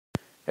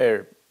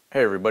Hey,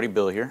 hey everybody,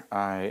 Bill here.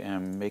 I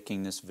am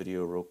making this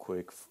video real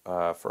quick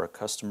for a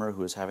customer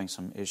who is having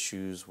some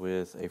issues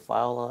with a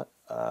file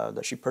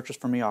that she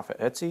purchased from me off of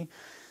Etsy.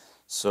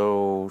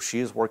 So she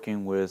is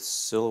working with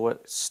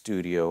Silhouette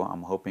Studio.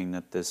 I'm hoping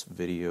that this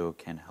video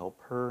can help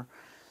her.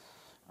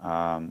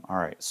 All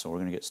right, so we're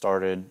going to get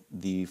started.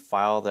 The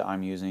file that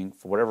I'm using,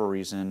 for whatever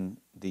reason,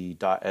 the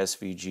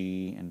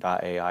 .svg and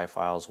 .ai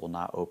files will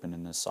not open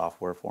in this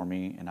software for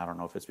me, and I don't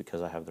know if it's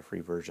because I have the free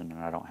version and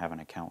I don't have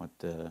an account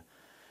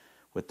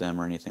with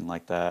them or anything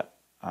like that.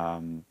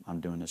 I'm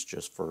doing this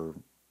just for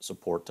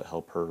support to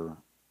help her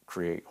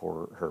create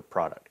her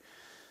product.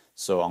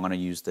 So I'm going to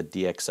use the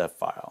DXF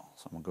file.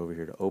 So I'm going to go over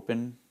here to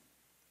open,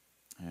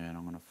 and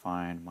I'm going to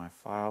find my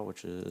file,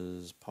 which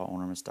is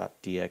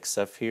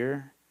paulornaments.dxf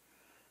here.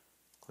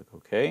 Click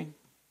OK.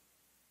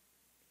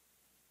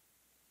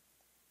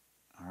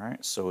 All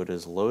right, so it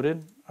is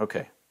loaded.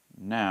 Okay,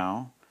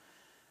 now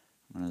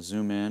I'm going to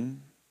zoom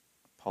in.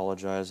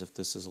 Apologize if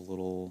this is a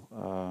little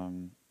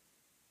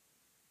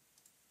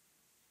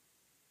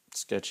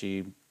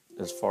sketchy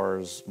as far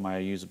as my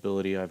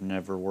usability. I've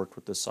never worked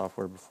with this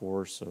software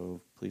before,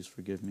 so please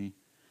forgive me.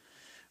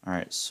 All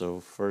right, so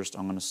first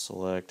I'm going to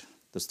select,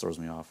 this throws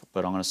me off,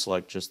 but I'm going to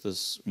select just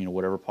this,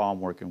 whatever paw I'm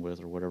working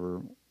with or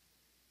whatever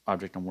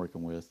object I'm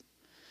working with,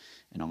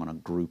 and I'm going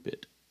to group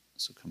it.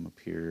 So come up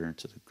here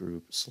to the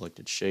group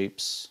selected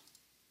shapes.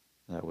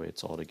 That way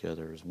it's all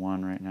together as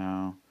one right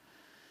now.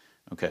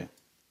 Okay,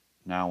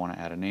 now I want to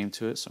add a name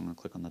to it, so I'm going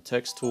to click on the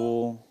text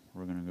tool.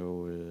 We're going to go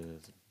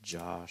with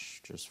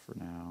Josh just for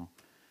now.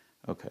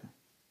 Okay.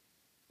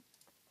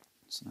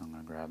 So now I'm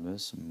going to grab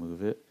this and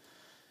move it.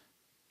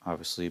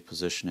 Obviously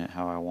position it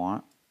how I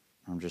want.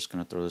 I'm just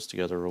going to throw this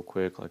together real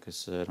quick. Like I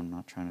said, I'm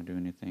not trying to do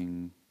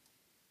anything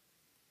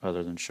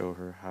other than show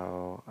her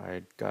how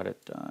I got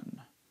it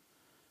done.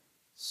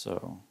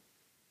 So,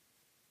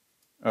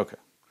 okay.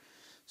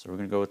 So we're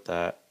going to go with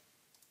that.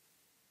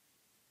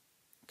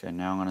 Okay,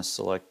 now I'm going to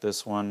select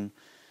this one.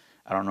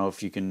 I don't know if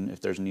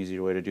there's an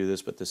easier way to do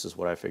this, but this is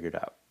what I figured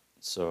out.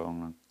 So I'm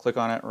going to click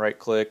on it, right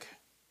click,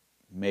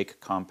 make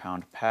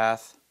compound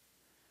path.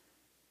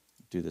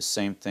 Do the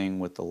same thing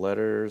with the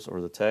letters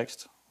or the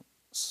text.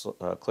 So,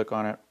 click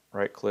on it,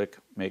 right click,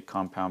 make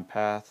compound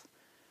path.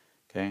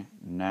 Okay,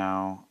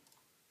 now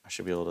I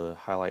should be able to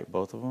highlight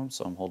both of them.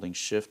 So I'm holding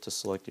shift to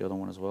select the other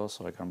one as well.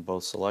 So I got them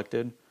both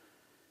selected.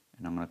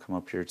 And I'm going to come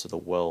up here to the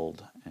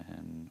weld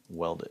and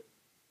weld it.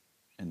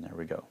 And there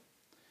we go.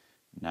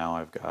 Now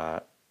I've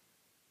got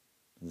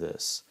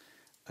this.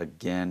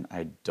 Again,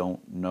 I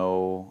don't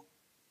know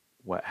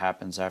what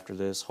happens after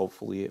this.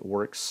 Hopefully it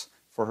works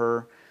for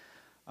her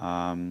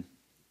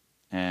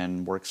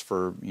and works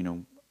for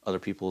other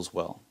people as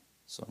well.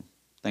 So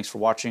thanks for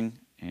watching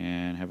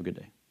and have a good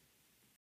day.